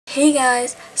Hey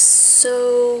guys,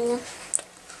 so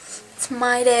it's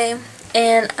my day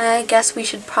and I guess we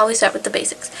should probably start with the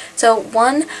basics. So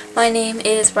 1, my name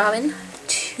is Robin.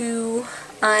 2,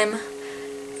 I'm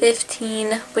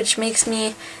 15, which makes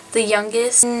me the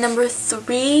youngest. Number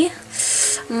 3,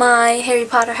 my Harry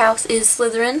Potter house is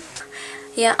Slytherin.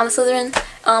 Yeah, I'm a Slytherin.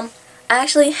 I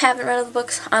actually haven't read all the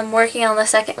books. I'm working on the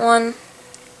second one,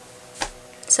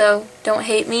 so don't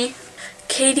hate me.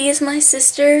 Katie is my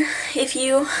sister, if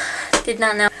you did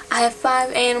not know. I have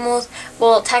 5 animals.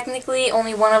 Well, technically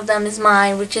only one of them is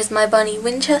mine, which is my bunny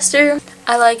Winchester.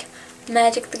 I like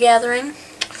Magic the Gathering.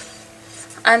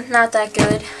 I'm not that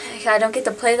good. I don't get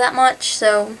to play that much,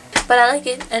 so, but I like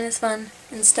it and it's fun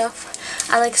and stuff.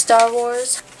 I like Star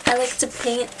Wars. I like to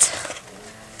paint.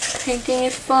 Painting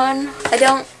is fun. I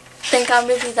don't think I'm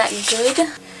really that good.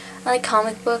 I like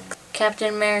comic books.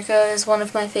 Captain America is one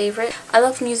of my favorite. I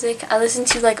love music. I listen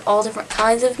to like all different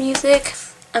kinds of music.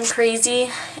 I'm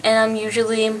crazy and I'm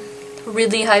usually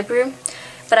really hyper,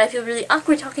 but I feel really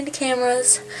awkward talking to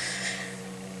cameras.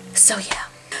 So yeah.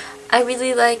 I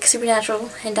really like Supernatural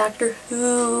and Doctor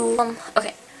Who.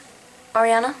 Okay.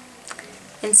 Ariana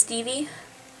and Stevie.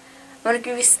 I'm gonna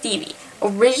agree with Stevie.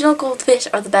 Original goldfish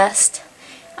are the best.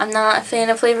 I'm not a fan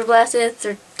of Flavor Blasted.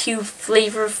 They're too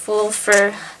flavorful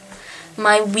for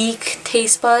my weak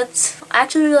taste buds. I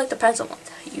actually really like the pretzel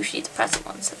ones. I usually eat the pretzel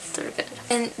ones. They're good.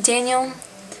 And Daniel,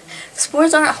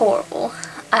 sports aren't horrible,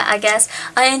 I guess.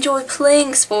 I enjoy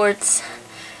playing sports,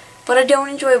 but I don't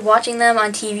enjoy watching them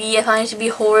on TV. I find it to be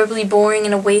horribly boring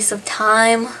and a waste of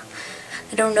time.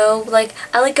 I don't know, like,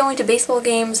 I like going to baseball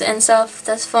games and stuff,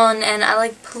 that's fun, and I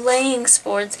like playing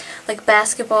sports, like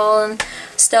basketball and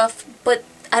stuff, but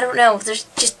I don't know, there's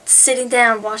just sitting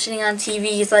down watching it on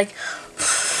TV is like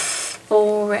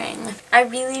boring. I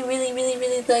really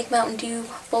like Mountain Dew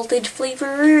Voltage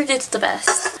flavored. It's the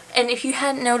best. And if you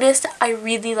hadn't noticed, I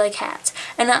really like hats,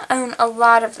 and I own a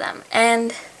lot of them,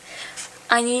 and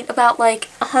I need about like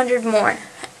 100 more,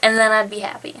 and then I'd be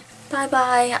happy. Bye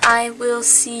bye. I will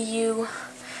see you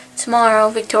tomorrow,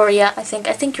 Victoria. I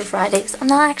think you're Fridays. I'm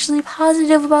not actually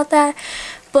positive about that,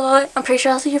 but I'm pretty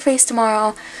sure I'll see your face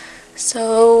tomorrow.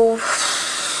 So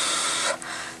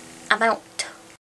I'm out.